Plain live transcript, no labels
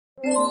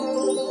Spend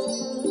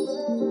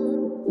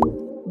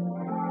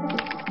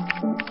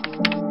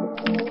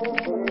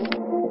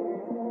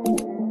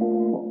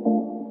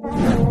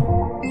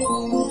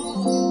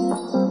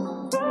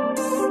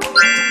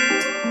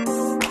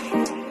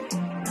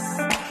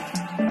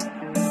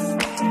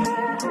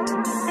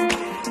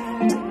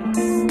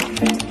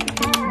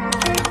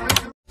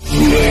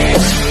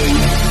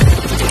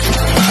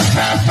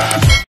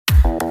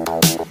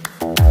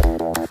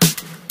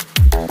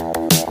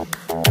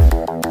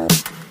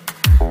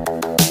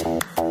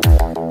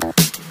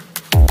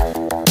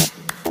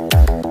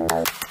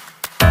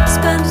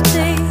a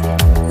day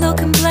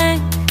looking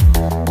blank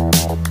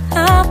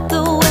out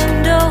the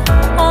window,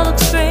 all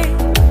looks great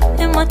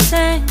in my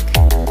tank.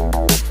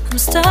 I'm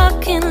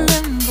stuck in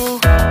limbo,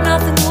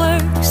 nothing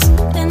works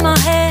in my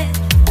head.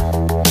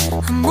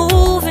 I'm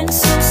moving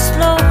so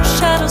slow,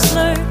 shadows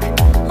lurk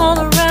all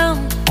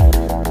around.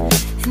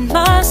 In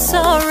my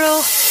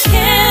sorrow,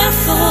 can't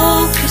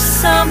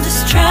focus, I'm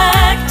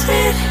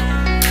distracted,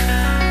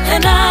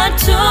 and I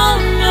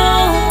don't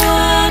know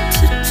what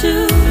to do.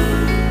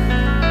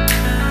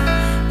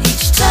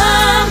 Each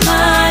time I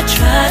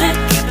try to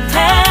get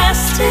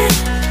past it,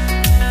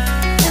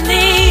 in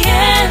the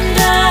end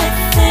I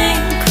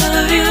think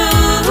of you.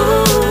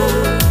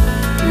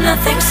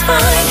 Nothing's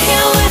fine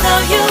here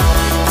without you.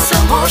 The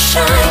sun won't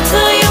shine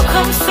till you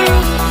come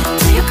through,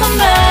 till you come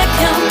back.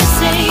 I'm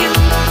missing you,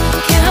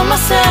 can't help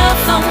myself,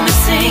 I'm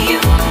missing you.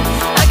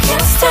 I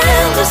can't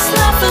stand this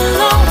life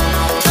alone,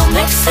 don't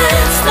make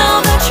sense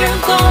now that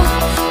you're gone.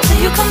 Till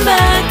you come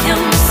back,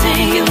 I'm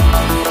missing you,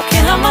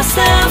 can't help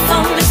myself,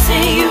 I'm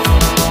missing you.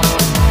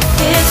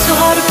 It's so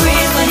hard to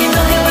breathe when you're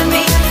not here with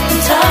me, and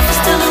tough is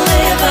still to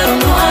live, I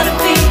don't know how to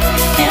be.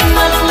 In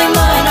my lonely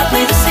mind I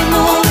play the same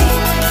movie,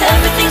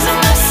 everything's a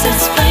mess,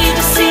 it's plain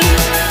to see.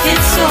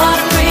 It's so hard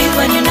to breathe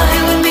when you're not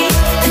here with me,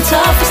 and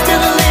tough is still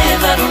to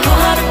live, I don't know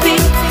how to be.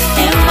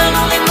 In my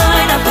lonely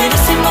mind I play the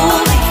same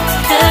movie,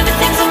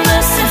 everything's a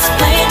mess, it's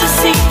plain to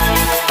see.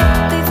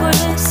 Before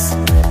this,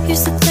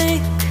 used to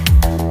think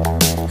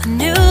I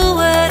knew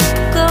where to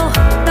go.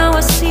 Now I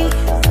see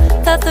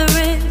that there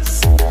is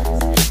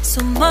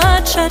so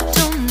much I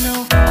don't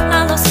know.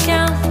 I lost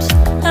count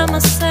at my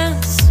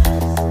sense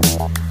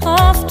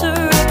of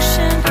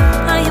direction.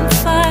 I am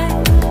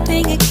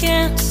fighting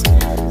against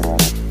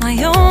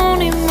my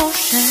own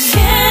emotion.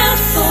 Can't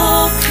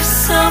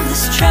focus, I'm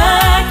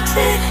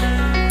distracted,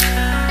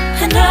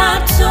 and I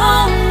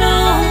don't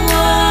know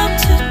what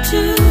to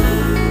do.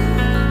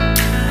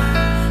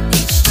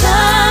 Each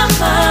time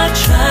I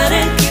try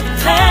to get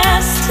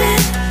past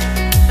it,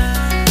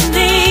 in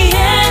the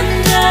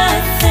end I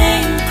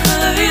think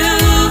of you.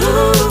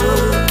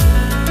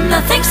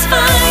 Nothing's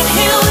fine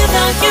here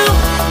without you.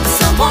 The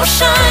sun won't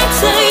shine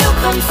till you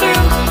come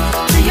through,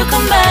 till you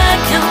come back.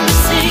 I'm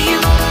missing you,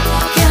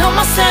 can't help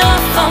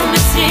myself, I'm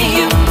missing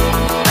you.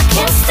 I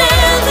can't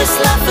stand this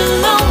life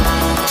alone,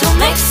 don't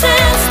make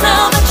sense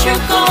now that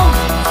you're gone.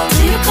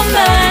 Till you come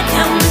back,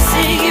 I'm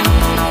missing you,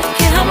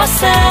 can't help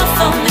myself,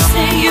 I'm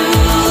missing you.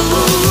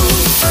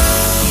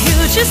 You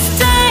just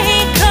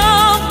take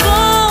up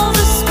all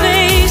the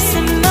space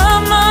in my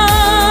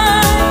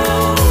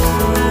mind.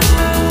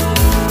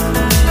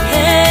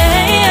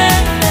 Hey, I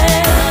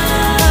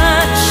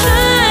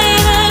try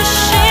to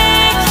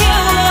shake you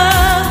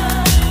up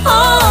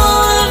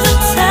all of the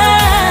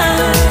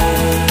time.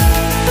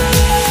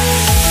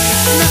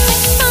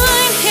 Nothing's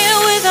fine here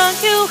without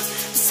you.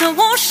 The sun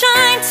won't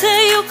shine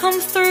till you come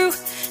through,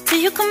 till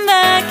you come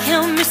back.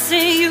 I'm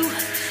missing you,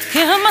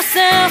 can't help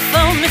myself,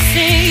 I'm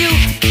missing you.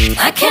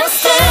 I can't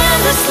stand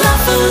this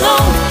life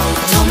alone,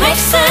 don't make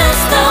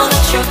sense now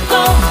that you're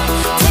gone.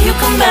 Till you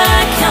come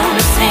back, I'm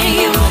missing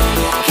you,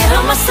 can't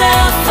help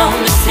myself, I'm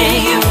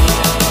missing you.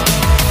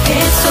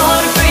 It's so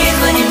hard to breathe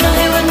when you're not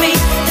here with me,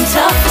 and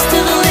tough is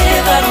still to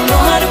live, I don't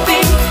know how to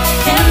be.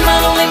 In my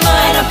lonely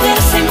mind I play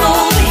the same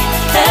movie,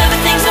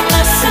 everything's a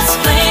mess, it's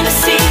plain to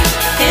see.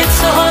 It's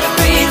so hard to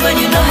breathe when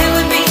you're not here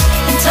with me,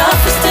 and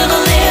tough is still to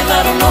live,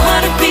 I don't know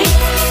how to be.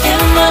 In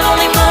my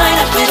lonely mind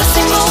I play the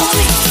same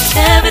movie,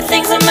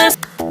 everything's a mess.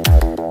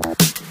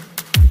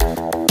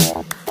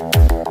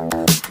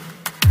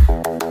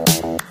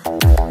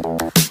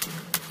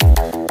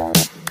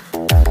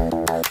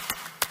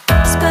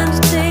 Spend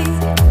a day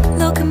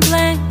looking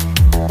blank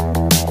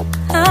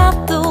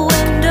out the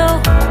window,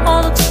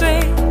 all looks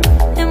great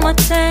in my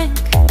tank.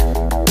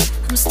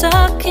 I'm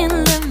stuck in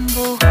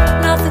limbo,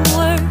 nothing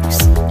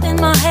works in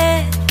my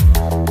head.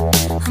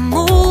 I'm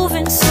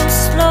moving so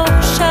slow,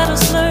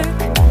 shadows lurk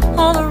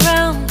all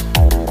around.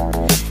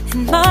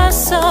 In my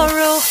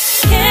sorrow,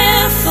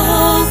 can't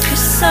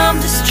focus, I'm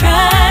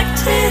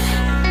distracted,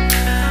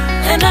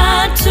 and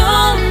I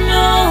don't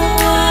know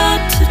what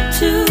to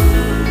do.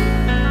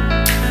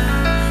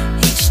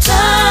 Each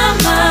time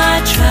I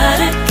try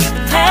to get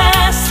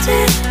past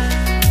it,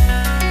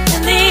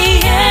 in the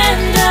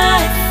end I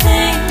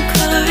think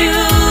of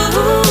you.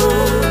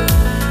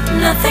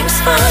 Nothing's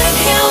fine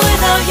here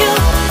without you.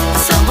 The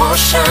sun won't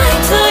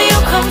shine till you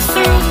come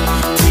through,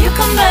 till you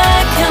come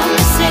back. I'm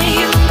missing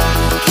you,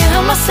 can't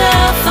help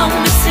myself, I'm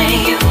missing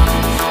you.